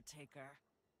Undertaker.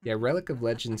 Yeah, Relic of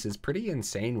Legends is pretty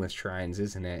insane with shrines,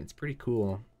 isn't it? It's pretty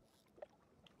cool.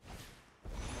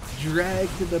 Drag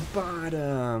to the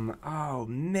bottom. Oh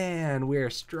man, we're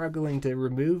struggling to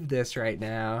remove this right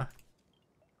now.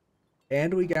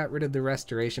 And we got rid of the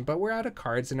restoration, but we're out of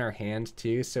cards in our hand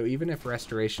too, so even if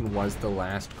restoration was the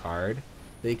last card,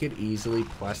 they could easily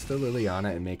plus the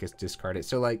Liliana and make us discard it.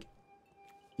 So like,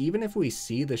 even if we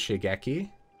see the Shigeki,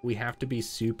 we have to be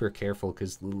super careful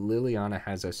because Liliana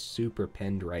has us super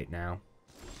pinned right now.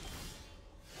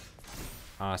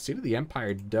 Seed of the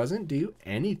Empire doesn't do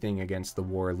anything against the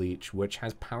War Leech, which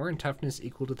has power and toughness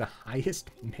equal to the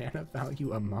highest mana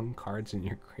value among cards in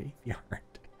your graveyard.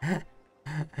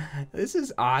 This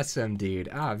is awesome, dude.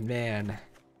 Oh man,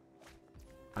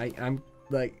 I'm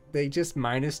like, they just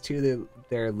 -2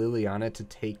 their Liliana to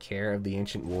take care of the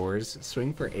Ancient Wars.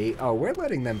 Swing for 8. Oh, we're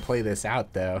letting them play this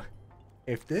out though.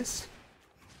 If this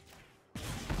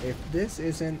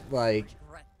isn't like,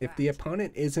 if the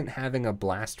opponent isn't having a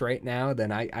blast right now,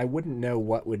 then I wouldn't know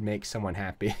what would make someone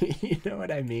happy. You know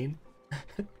what I mean?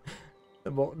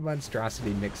 The Molten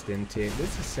Monstrosity mixed into.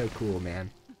 This is so cool,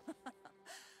 man.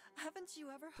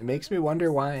 It makes me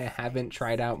wonder why I haven't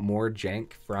tried out more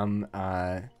Jank from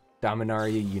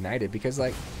Dominaria United, because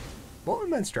like Molten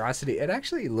Monstrosity, it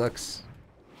actually looks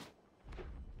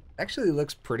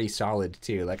pretty solid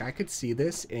too. Like I could see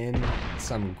this in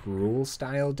some Gruul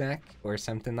style deck or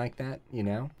something like that, you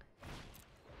know?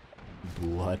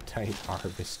 Blood-type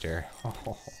Harvester.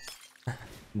 Oh.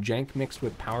 Jank mixed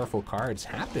with powerful cards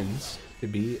happens to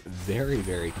be very,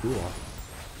 very cool.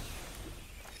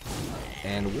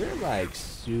 And we're like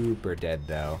super dead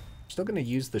though. Still gonna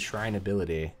use the Shrine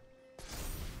ability.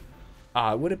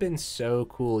 It would have been so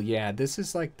cool. Yeah, this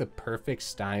is like the perfect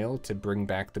style to bring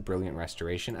back the Brilliant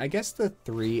Restoration. I guess the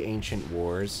 3 Ancient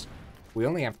Wars, we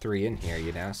only have 3 in here,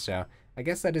 you know, so I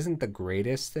guess that isn't the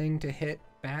greatest thing to hit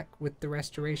back with the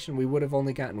Restoration. We would have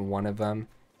only gotten 1 of them,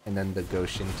 and then the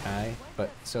Go-Shintai. But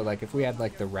so like if we had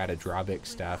like the Ratadrabik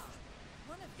stuff.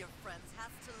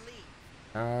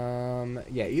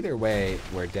 Yeah, either way,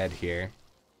 we're dead here.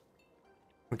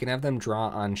 We can have them draw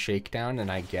on Shakedown, and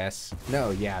I guess,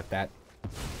 no, yeah, that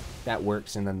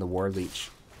works, and then the War Leech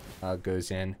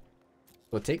goes in.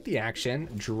 We'll take the action,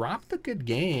 drop the good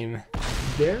game.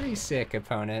 Very sick,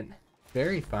 opponent.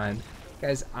 Very fun.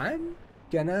 Guys, I'm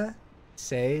gonna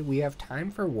say we have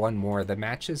time for one more. The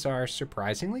matches are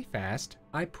surprisingly fast.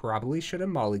 I probably should have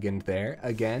mulliganed there.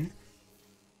 Again,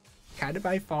 kind of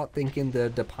my fault thinking the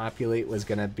Depopulate was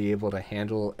gonna be able to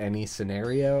handle any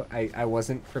scenario. I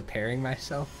wasn't preparing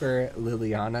myself for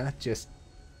Liliana just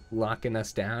locking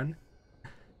us down.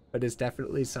 But it's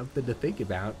definitely something to think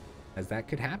about, as that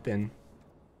could happen.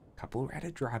 Couple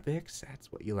Ratadrabiks,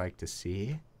 that's what you like to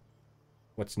see.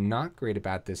 What's not great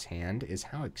about this hand is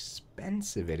how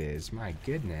expensive it is. My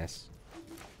goodness.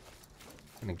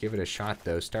 I'm gonna give it a shot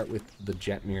though. Start with the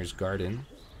Jetmir's Garden.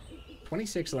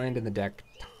 26 land in the deck.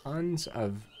 Tons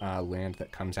of land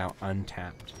that comes out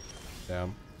untapped. So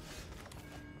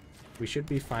we should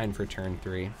be fine for turn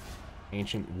 3.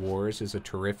 Ancient Wars is a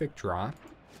terrific draw.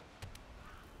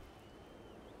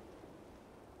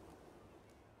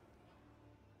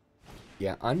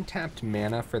 Yeah, untapped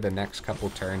mana for the next couple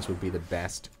turns would be the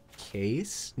best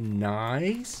case.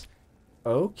 Nice.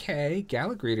 Okay,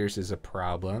 Gallagreators is a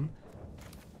problem.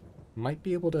 Might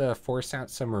be able to force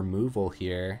out some removal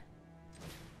here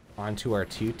onto our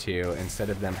 2/2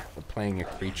 instead of them playing a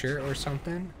creature or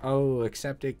something. Oh,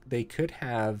 except they could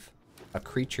have a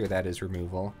creature that is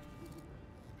removal.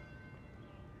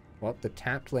 Well, the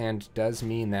tapped land does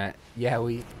mean that, yeah,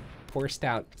 we forced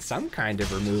out some kind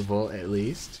of removal at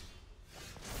least,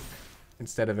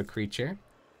 instead of a creature.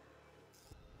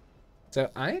 So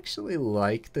I actually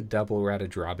like the double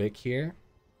Ratadrabik here.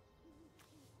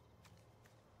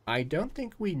 I don't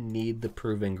think we need the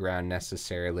Proving Ground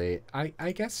necessarily.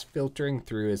 I guess filtering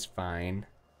through is fine.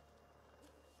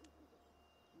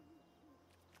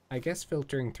 I guess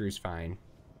filtering through is fine.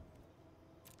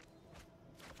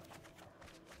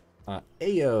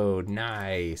 Ayo,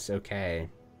 nice, okay.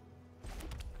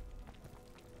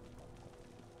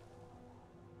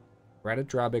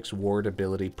 Ratadrabik's Ward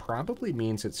ability probably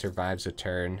means it survives a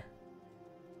turn.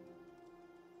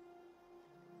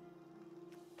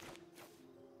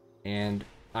 And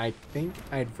I think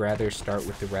I'd rather start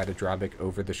with the Ratadrabik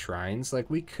over the Shrines. Like,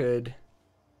 we could...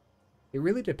 It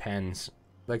really depends.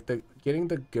 Like, getting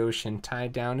the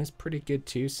Go-Shintai down is pretty good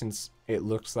too, since it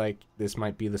looks like this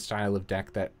might be the style of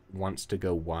deck that wants to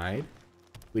go wide.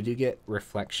 We do get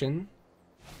Reflection.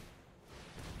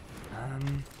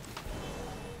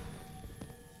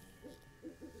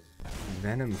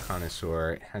 Venom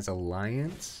Connoisseur. It has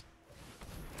Alliance.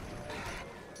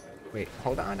 Wait,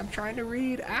 hold on. I'm trying to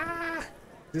read. Ah!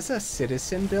 Is this a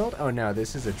citizen build? Oh no,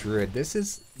 this is a druid.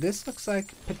 This looks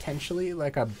like potentially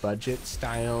like a budget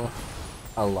style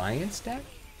Alliance deck.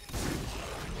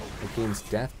 It gains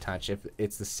Death Touch. If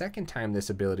it's the second time this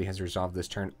ability has resolved this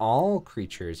turn, all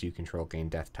creatures you control gain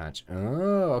Death Touch.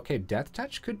 Oh, okay. Death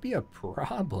Touch could be a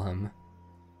problem.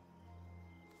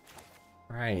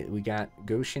 Right, we got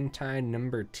Go-Shintai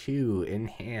number 2 in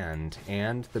hand,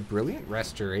 and the Brilliant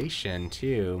Restoration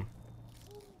too.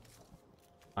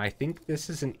 I think this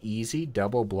is an easy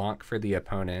double block for the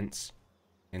opponents,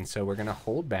 and so we're gonna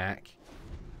hold back.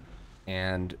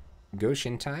 And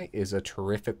Go-Shintai is a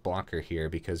terrific blocker here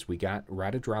because we got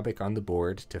Ratadrabik on the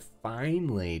board to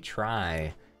finally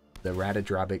try the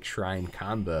Ratadrabik Shrine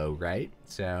combo, right?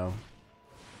 So,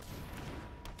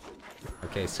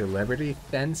 okay, so Liberty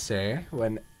Fencer.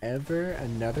 Whenever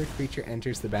another creature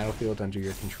enters the battlefield under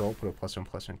your control, put a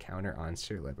 +1/+1 counter on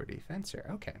Sir Liberty Fencer.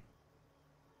 Okay.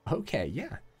 Okay,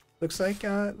 yeah. Looks like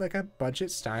a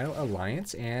budget style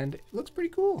alliance, and it looks pretty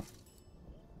cool.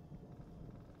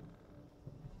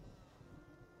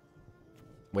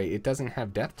 Wait, it doesn't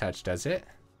have Death Touch, does it?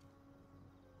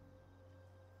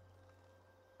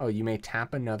 Oh, you may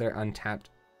tap another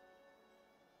untapped.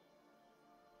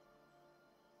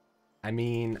 I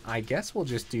mean, I guess we'll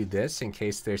just do this in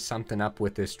case there's something up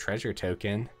with this treasure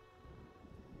token.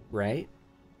 Right?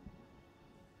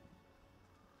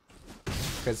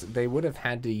 Because they would have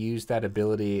had to use that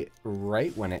ability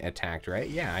right when it attacked, right?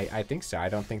 Yeah, I think so. I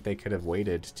don't think they could have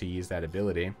waited to use that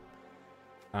ability.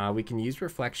 We can use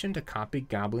Reflection to copy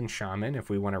Goblin Shaman if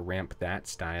we want to ramp that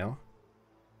style.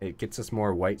 It gets us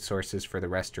more white sources for the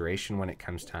restoration when it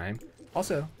comes time.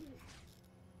 Also,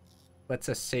 lets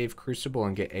us save Crucible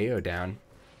and get AO down.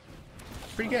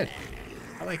 Pretty good.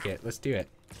 I like it. Let's do it.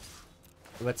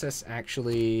 It lets us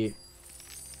actually...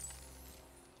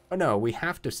 Oh no, we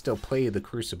have to still play the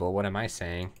Crucible. What am I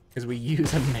saying? Because we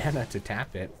use a mana to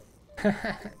tap it.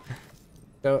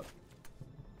 So,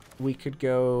 we could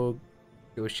go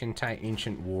Go-Shintai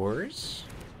Ancient Wars.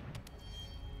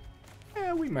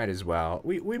 Yeah, we might as well.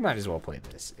 We might as well play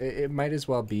this. It might as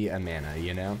well be a mana,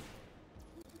 you know?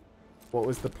 What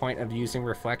was the point of using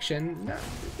Reflection? No,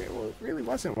 there really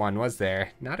wasn't one, was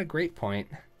there? Not a great point.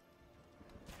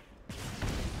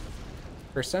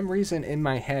 For some reason in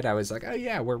my head, I was like, oh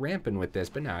yeah, we're ramping with this,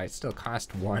 but no, it still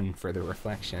cost 1 for the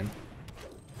Reflection.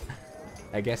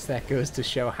 I guess that goes to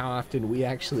show how often we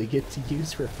actually get to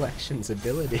use Reflection's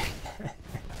ability.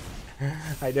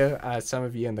 I know some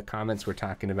of you in the comments were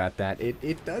talking about that.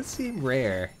 It does seem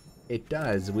rare. It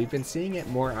does. We've been seeing it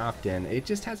more often. It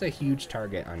just has a huge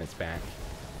target on its back.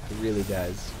 It really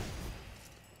does.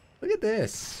 Look at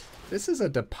this. This is a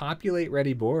Depopulate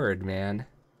ready board, man.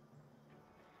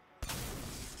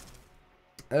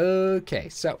 Okay,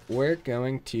 so we're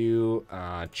going to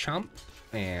chump,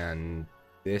 and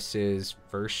this is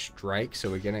first strike, so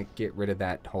we're gonna get rid of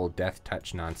that whole Death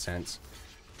Touch nonsense.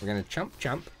 We're gonna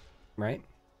chump, right?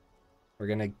 We're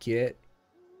gonna get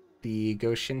the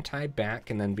Go-Shintai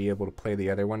back and then be able to play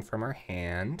the other one from our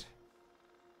hand.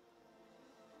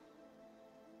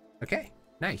 Okay,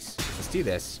 nice. Let's do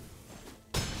this.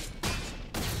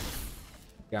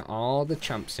 Got all the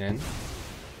chumps in.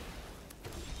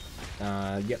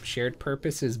 Yep, Shared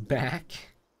Purpose is back.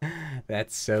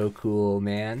 That's so cool,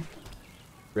 man.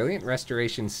 Brilliant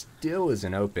Restoration still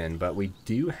isn't open, but we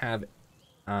do have,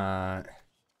 I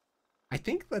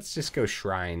think let's just go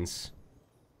Shrines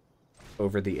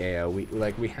over the AO.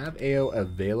 We have AO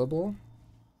available.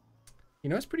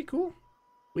 You know, it's pretty cool.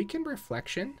 We can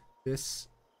Reflection this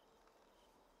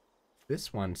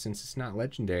one, since it's not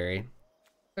legendary.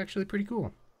 It's actually pretty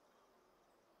cool.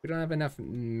 We don't have enough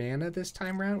mana this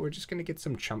time around. We're just going to get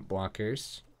some chump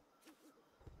blockers.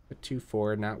 A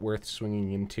 2/4, not worth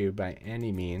swinging into by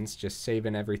any means. Just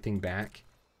saving everything back.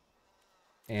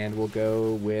 And we'll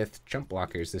go with chump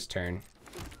blockers this turn.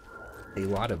 A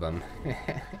lot of them.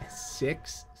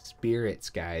 6 spirits,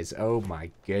 guys. Oh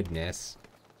my goodness.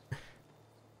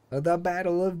 The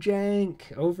Battle of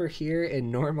Jank over here in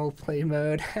normal play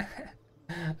mode.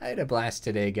 I had a blast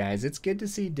today, guys. It's good to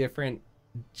see different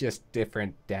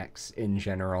decks in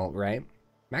general, right?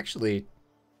 I'm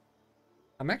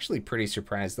actually pretty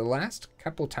surprised. The last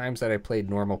couple times that I played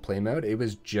normal play mode, it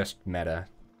was just meta.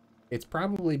 It's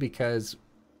probably because,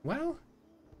 well,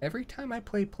 every time I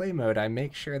play mode, I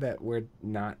make sure that we're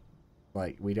not,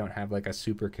 like, we don't have like a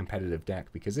super competitive deck,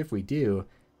 because if we do,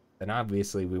 then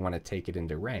obviously we want to take it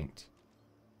into ranked.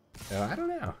 So I don't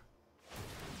know.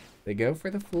 They go for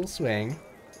the full swing.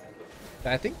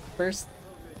 I think first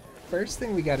first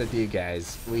thing we gotta do,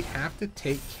 guys, we have to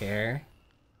take care.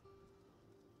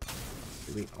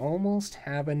 We almost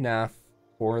have enough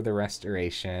for the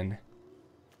restoration.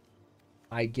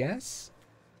 I guess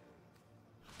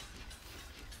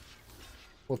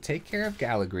we'll take care of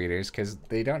Galagreeters because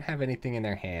they don't have anything in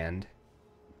their hand.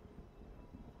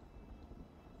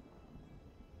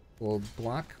 We'll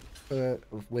block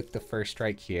with the first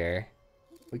strike here.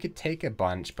 We could take a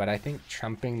bunch, but I think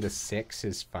trumping the 6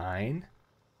 is fine.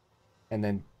 And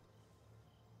then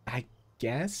I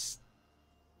guess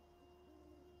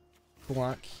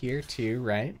block here too,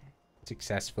 right?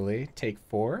 Successfully. Take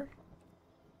 4.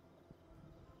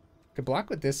 Could block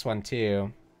with this one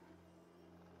too.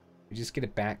 We just get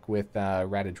it back with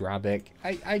Ratadrabik.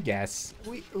 I guess.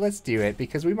 Let's do it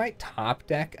because we might top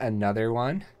deck another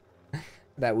one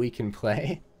that we can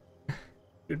play. It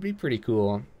would be pretty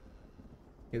cool.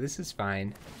 Yeah, this is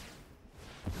fine.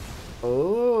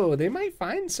 Oh, they might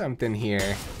find something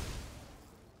here.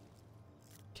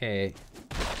 Okay.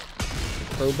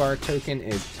 The crowbar token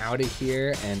is out of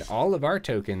here, and all of our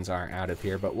tokens are out of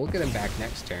here, but we'll get them back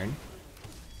next turn.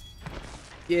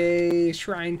 Yay,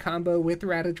 shrine combo with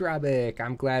Ratadrabik.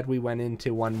 I'm glad we went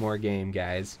into one more game,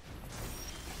 guys.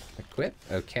 Equip,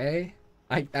 okay.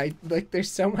 I like,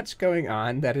 there's so much going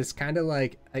on that is kind of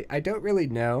like, I don't really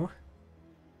know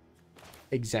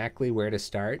exactly where to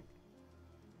start.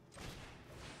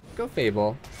 Go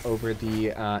Fable over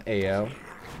the AO,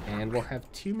 and we'll have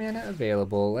 2 mana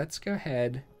available. Let's go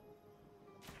ahead.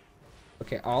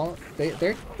 Okay,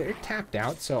 they're tapped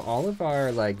out, so all of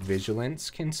our like vigilance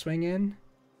can swing in.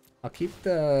 I'll keep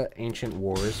the Ancient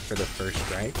Wars for the first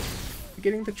strike.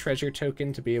 Getting the treasure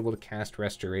token to be able to cast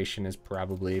Restoration is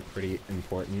probably pretty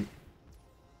important.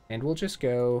 And we'll just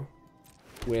go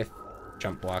with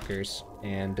jump blockers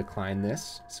and decline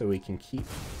this so we can keep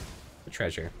the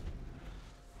treasure.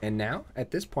 And now, at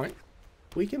this point,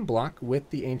 we can block with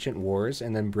the Ancient Wars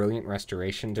and then Brilliant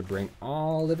Restoration to bring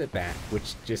all of it back,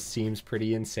 which just seems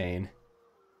pretty insane.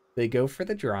 They go for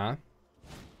the draw.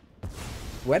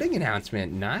 Wedding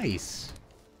announcement, nice.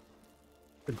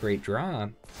 A great draw.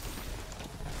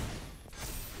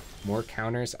 More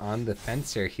counters on the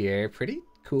Fencer here. Pretty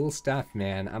cool stuff,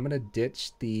 man. I'm gonna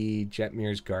ditch the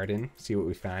Jetmir's Garden, see what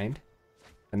we find.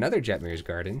 Another Jetmir's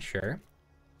Garden, sure.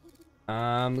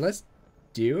 Let's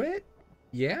do it?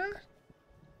 Yeah?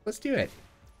 Let's do it.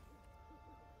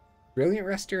 Brilliant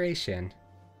Restoration.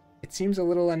 It seems a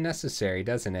little unnecessary,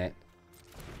 doesn't it?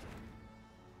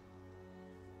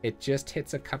 It just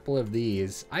hits a couple of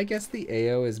these. I guess the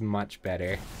AO is much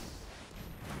better.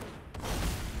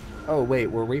 Oh, wait,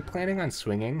 were we planning on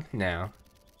swinging? No.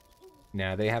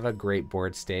 No, they have a great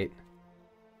board state.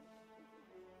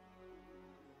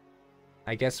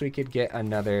 I guess we could get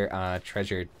another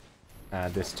treasure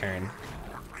this turn,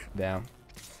 though.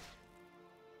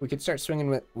 We could start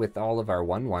swinging with all of our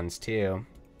 1/1s, too.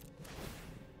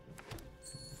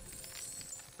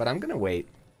 But I'm gonna wait.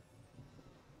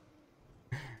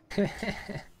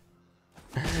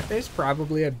 There's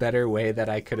probably a better way that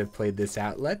I could have played this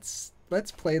out. Let's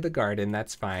play the garden,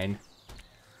 that's fine.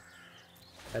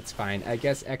 That's fine. I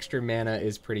guess extra mana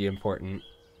is pretty important.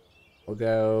 We'll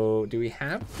go, do we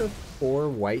have the 4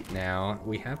 white now?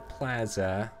 We have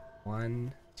Plaza.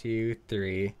 1, 2,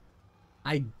 3.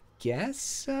 I guess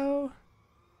so?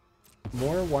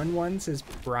 More 1/1s is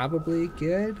probably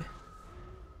good.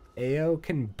 AO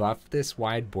can buff this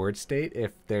wide board state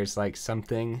if there's like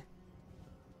something.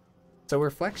 So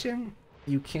Reflection,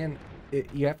 you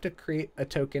have to create a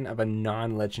token of a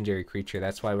non-legendary creature.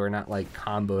 That's why we're not like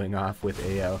comboing off with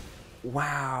AO.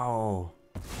 Wow.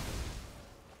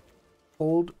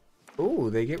 Hold. Oh,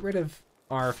 they get rid of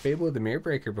our Fable of the Mirror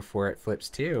Breaker before it flips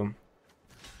too.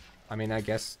 I mean, I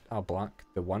guess I'll block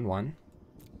the 1/1.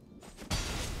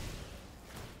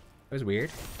 That was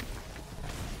weird.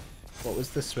 What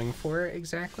was the swing for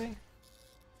exactly?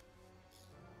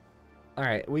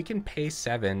 Alright, we can pay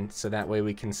 7, so that way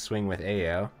we can swing with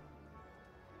AO.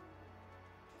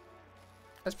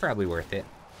 That's probably worth it.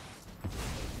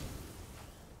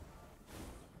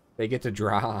 They get to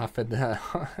draw off of the,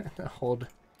 the hold.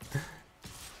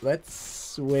 Let's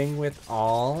swing with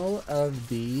all of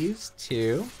these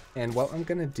too. And what I'm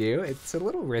gonna do, it's a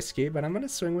little risky, but I'm gonna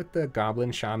swing with the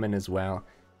Goblin Shaman as well.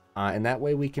 And that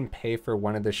way we can pay for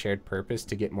one of the shared purpose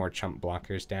to get more chump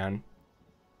blockers down.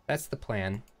 That's the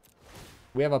plan.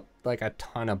 We have like a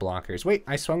ton of blockers. Wait,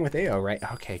 I swung with AO, right?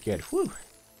 Okay, good. Whew.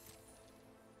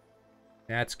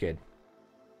 That's good.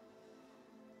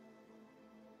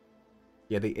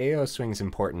 Yeah, the AO swing's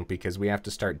important because we have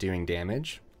to start doing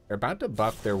damage. They're about to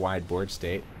buff their wide board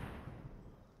state.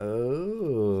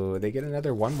 Oh, they get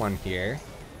another 1/1 here.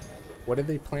 What do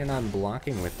they plan on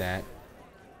blocking with that?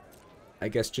 I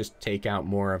guess just take out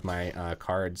more of my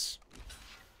cards.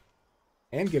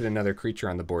 And get another creature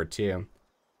on the board too.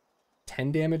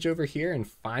 10 damage over here and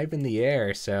 5 in the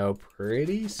air, so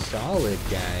pretty solid,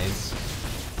 guys.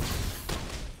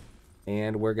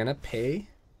 And we're gonna pay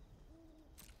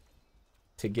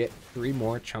to get 3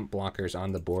 more chump blockers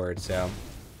on the board, so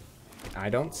I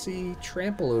don't see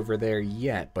Trample over there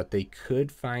yet, but they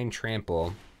could find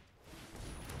Trample.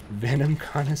 Venom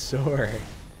Connoisseur.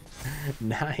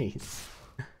 Nice.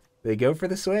 They go for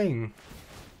the swing.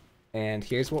 And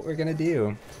here's what we're gonna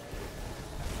do.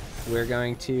 We're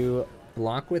going to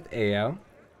block with AO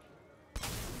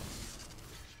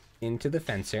into the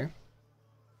fencer.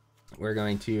 We're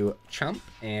going to chump,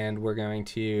 and we're going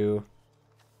to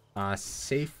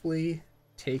safely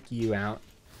take you out,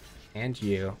 and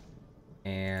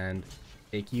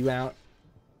take you out,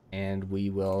 and we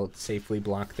will safely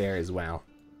block there as well.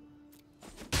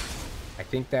 I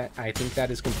think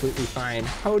that is completely fine.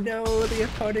 Oh no, the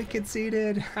opponent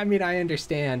conceded. I mean, I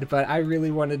understand, but I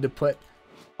really wanted to put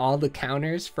all the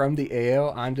counters from the AO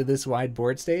onto this wide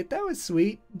board state. That was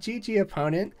sweet. GG,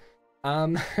 opponent.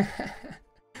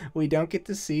 We don't get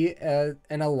to see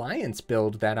an alliance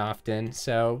build that often,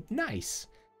 so nice.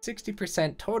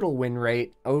 60% total win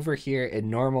rate over here in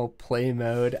normal play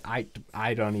mode. I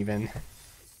don't even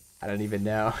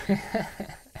know.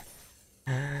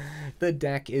 The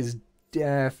deck is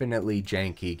definitely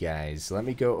janky, guys. Let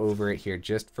me go over it here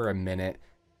just for a minute.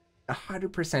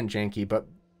 100% janky, but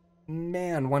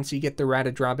man, once you get the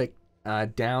Ratadrabik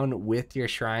down with your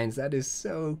shrines, that is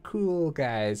so cool,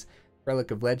 guys.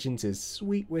 Relic of Legends is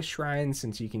sweet with shrines,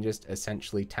 since you can just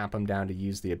essentially tap them down to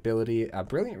use the ability.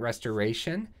 Brilliant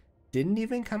Restoration didn't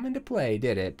even come into play,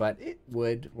 did it? But it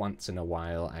would once in a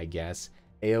while, I guess.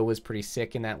 AO was pretty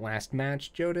sick in that last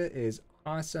match. Jodah is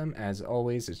awesome as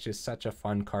always. It's just such a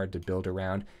fun card to build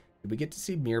around. Did we get to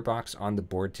see Mirrorbox on the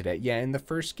board today? Yeah, in the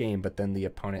first game, but then the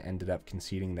opponent ended up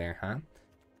conceding there, huh?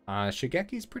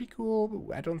 Shigeki's pretty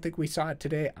cool. I don't think we saw it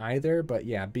today either, but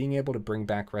yeah, being able to bring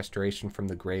back Restoration from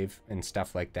the grave and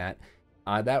stuff like that.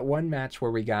 That one match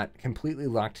where we got completely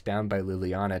locked down by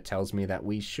Liliana tells me that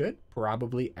we should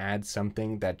probably add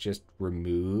something that just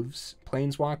removes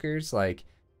Planeswalkers. Like,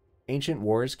 Ancient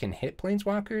Wars can hit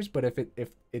Planeswalkers, but if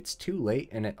it's too late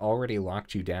and it already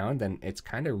locked you down, then it's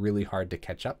kind of really hard to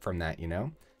catch up from that, you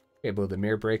know? Fable the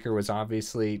Mirror Breaker was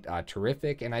obviously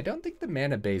terrific, and I don't think the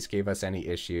mana base gave us any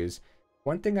issues.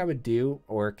 One thing I would do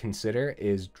or consider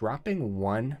is dropping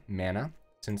 1 mana.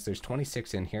 Since there's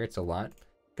 26 in here, it's a lot.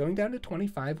 Going down to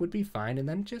 25 would be fine, and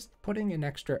then just putting an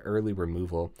extra early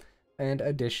removal. And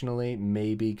additionally,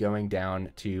 maybe going down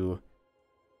to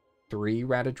 3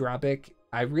 Ratadrabik.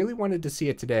 I really wanted to see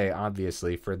it today,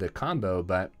 obviously, for the combo,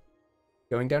 but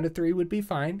going down to 3 would be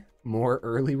fine. More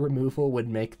early removal would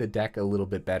make the deck a little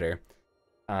bit better.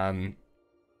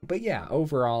 But yeah,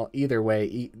 overall, either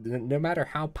way, no matter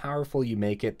how powerful you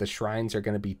make it, the shrines are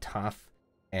going to be tough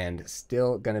and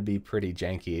still going to be pretty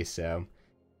janky. So,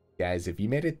 guys, if you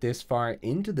made it this far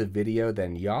into the video,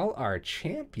 then y'all are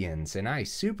champions, and I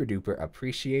super duper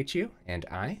appreciate you, and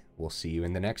I will see you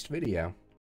in the next video.